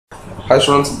Hi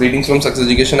students, greetings from Success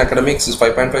Education Academy. This is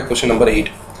 5.5 question number 8.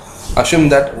 Assume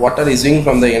that water issuing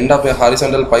from the end of a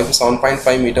horizontal pipe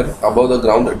 7.5 meter above the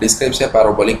ground describes a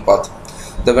parabolic path.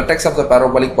 The vertex of the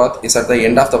parabolic path is at the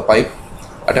end of the pipe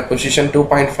at a position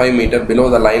 2.5 meter below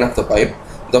the line of the pipe.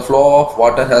 The flow of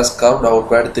water has curved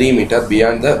outward 3 meter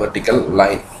beyond the vertical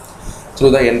line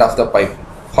through the end of the pipe.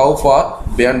 How far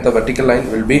beyond the vertical line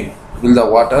will the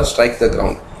water strike the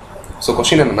ground? So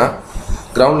question என்னன்னா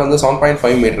கிரவுண்ட்ல இருந்து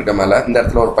 7.5 மீட்டருக்கு மேல இந்த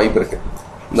இடத்துல ஒரு pipe இருக்கு.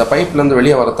 இந்த பைப்ல இருந்து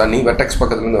வெளியே வர தண்ணி வெர்டெக்ஸ்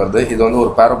பக்கத்துல இருந்து வருது. இது வந்து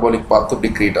ஒரு பாராபோலிக் பாத் இப்படி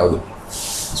கிரியேட் ஆகுது.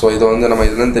 ஸோ இது வந்து நம்ம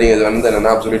இதுன்னு தெரியும். இது வந்து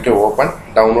என்னன்னா absolutely open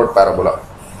downward parabola.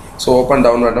 So open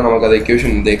டவுன்வர்ட்னா நமக்கு அது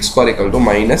ஈக்குவேஷன் இந்த x square equal to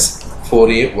minus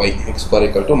 4ay x square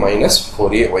equal to minus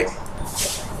 4ay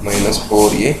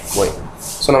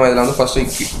so நம்ம இதில் வந்து ஃபர்ஸ்ட்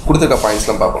கொடுத்துருக்க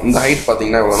பாயிண்ட்ஸ்லாம் பார்ப்போம். இந்த ஹைட்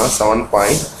பார்த்தீங்கன்னா எவ்வளோனா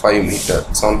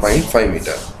 7.5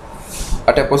 metre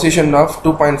at a position of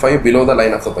 2.5 below the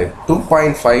line of the pipe.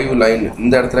 2.5 line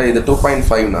இந்த இடத்துல இது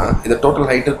 2.5னா இது டோட்டல்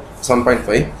ஹைட்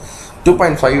 7.5.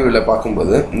 2.5ல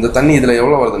பார்க்கும்போது இந்த தண்ணி இதில்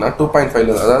எவ்வளோ வருதுன்னா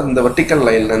 2.5 அதாவது இந்த வெர்டிக்கல்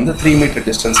லைன்லேருந்து 3 மீட்டர்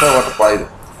டிஸ்டன்ஸாக வாட்டர் பாயுது.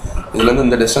 இதுலேருந்து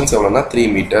இந்த டிஸ்டன்ஸ் எவ்வளோனா 3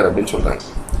 மீட்டர் அப்படின்னு சொல்கிறாங்க.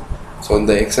 ஸோ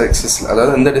இந்த எக்ஸ் ஆக்சிஸில்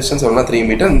அதாவது இந்த டிஸ்டன்ஸ் எவ்வளோனா 3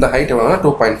 மீட்டர், இந்த ஹைட் எவ்வளோனா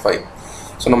 2.5.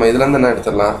 ஸோ நம்ம இதுலேருந்து என்ன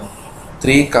எடுத்துடலாம்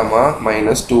 3,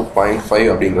 -2.5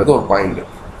 அப்படிங்கிறது ஒரு பாயிண்ட்.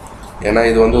 ஏன்னா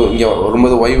இது வந்து இங்கே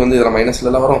வரும்போது ஒய் வந்து இதில்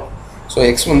மைனஸ்லாம் வரும். ஸோ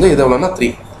எக்ஸ் வந்து இது எவ்வளோனா 3.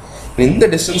 இந்த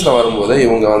டிஸ்டன்ஸில் வரும்போது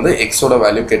இவங்க வந்து எக்ஸோட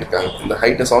வேல்யூ கேட்டிருக்காங்க. இந்த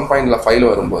ஹைட்டு 7.5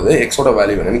 வரும்போது எக்ஸோட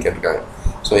வேல்யூ என்னன்னு கேட்டிருக்காங்க.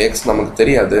 ஸோ எக்ஸ் நமக்கு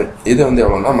தெரியாது. இது வந்து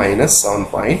எவ்வளோனா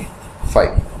 -7.5.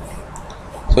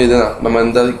 ஸோ இதுதான் நம்ம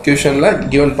இந்த இக்குவேஷனில்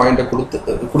கிவன் பாயிண்ட்டை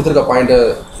கொடுத்துருக்க பாயிண்ட்டை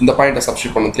இந்த பாயிண்ட்டை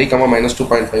சப்ஸ்டியூட் பண்ணணும். 3,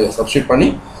 -2.5 சப்ஸ்டியூட் பண்ணி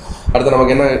அடுத்து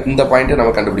நமக்கு என்ன இந்த பாயிண்ட்டை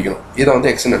நம்ம கண்டுபிடிக்கணும். இதை வந்து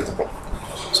எக்ஸ்ன்னு எடுத்துப்போம்.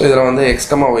 ஸோ இதில் வந்து x,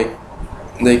 y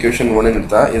இந்த ஈக்குவேஷன் 1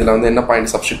 எடுத்தால் இதில் வந்து என்ன பாயிண்ட்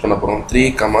சப்ஸ்டியூட் பண்ண போகிறோம் 3,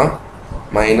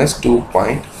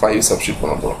 -2.5 சப்ஸ்டியூட்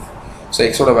பண்ண போகிறோம். ஸோ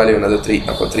எக்ஸோட வேல்யூ என்னது 3.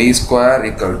 அப்போ 3² =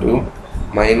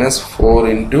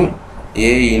 -4 ×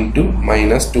 a ×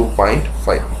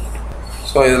 -2.5.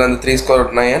 ஸோ இதில் வந்து 3²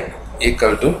 9 =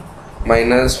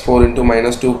 -4 ×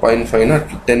 -2.5னா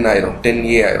 10 ஆயிரும்,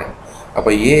 10a ஆயிரும். அப்போ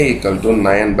a =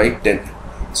 9/10.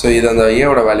 ஸோ இது அந்த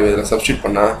ஏவோட வேல்யூ இதில் சப்ஸ்டியூட்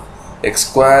பண்ணால்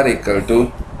x² =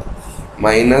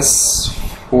 -4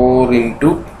 ×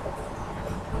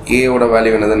 a ஓட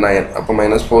வேல்யூ என்னது 9. அப்போ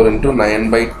 -4 ×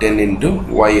 9/10 ×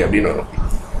 y அப்படின்னு வரும்.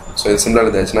 ஸோ இது சிம்பிளாக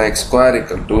எழுதாச்சுன்னா x²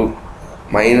 =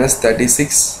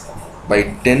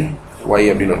 -36/10 y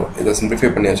அப்படின்னு வரும். இதை சிம்பிளிஃபை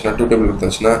பண்ணியாச்சுன்னா 2 டேபிள்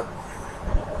கொடுத்தாச்சுன்னா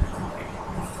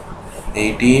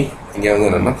 80, இங்கே வந்து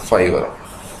என்னென்னா 5 வரும்.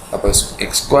 அப்போ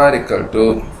x² =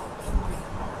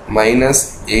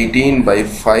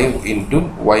 -18/5 ×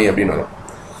 y அப்படின்னு வரும்.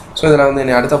 ஸோ இதில் வந்து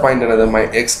இனி அடுத்த பாயிண்ட் என்னது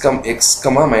x,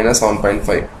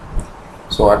 -7.5.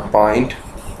 So at point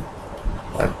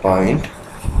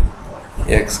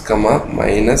x,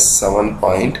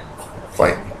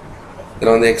 -7.5.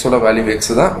 இதில் வந்து எக்ஸோட வேல்யூ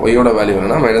எக்ஸ் தான், ஒய்யோட வேல்யூ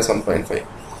என்னன்னா -7.5.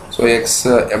 ஸோ எக்ஸ்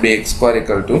எப்படி x²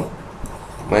 =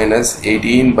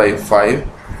 -18/5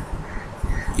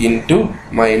 ×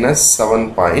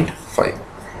 -7.5.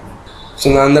 ஸோ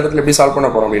நான் அந்த இடத்துல எப்படி சால்வ் பண்ண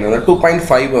போகிறோம் அப்படின்னா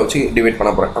 2.5 வச்சு டிவைட் பண்ண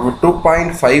போகிறேன். அப்போ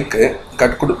 2.5க்கு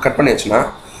கட் பண்ணியாச்சுன்னா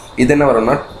இது என்ன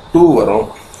வரும்னா 2 வரும்,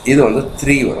 இது வந்து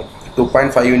 3 வரும்.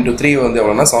 2.5 × 3 வந்து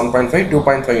எவ்வளோனா 7.5,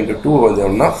 2.5 × 2 வந்து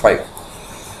எவ்வளோனா 5.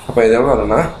 அப்போ இது எவ்வளோ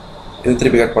வரும்னா இது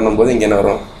திருப்பி கட் பண்ணும்போது இங்கே என்ன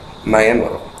வரும் 9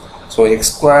 வரும். ஸோ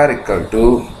x² =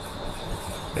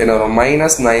 என்ன வரும்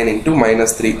 -9 ×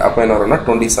 -3. அப்போ என்ன வரும்னா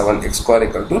 27. x²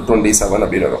 = 27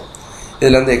 அப்படின்னு வரும்.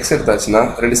 இதில் வந்து எக்ஸ் எடுத்தாச்சுன்னா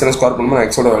 2 சைடும் ஸ்கொயர் பண்ணும்போது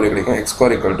எக்ஸோட வேல்யூ கிடைக்கும். x²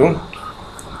 =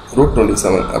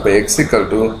 √27. அப்போ x =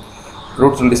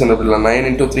 √27 அப்படிலாம் 9 ×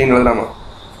 3 எழுதலாமா?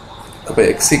 அப்போ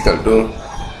x =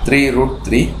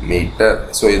 3√3 மீட்டர்.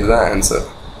 ஸோ இதுதான் ஆன்சர்.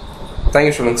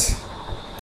 Thank you students.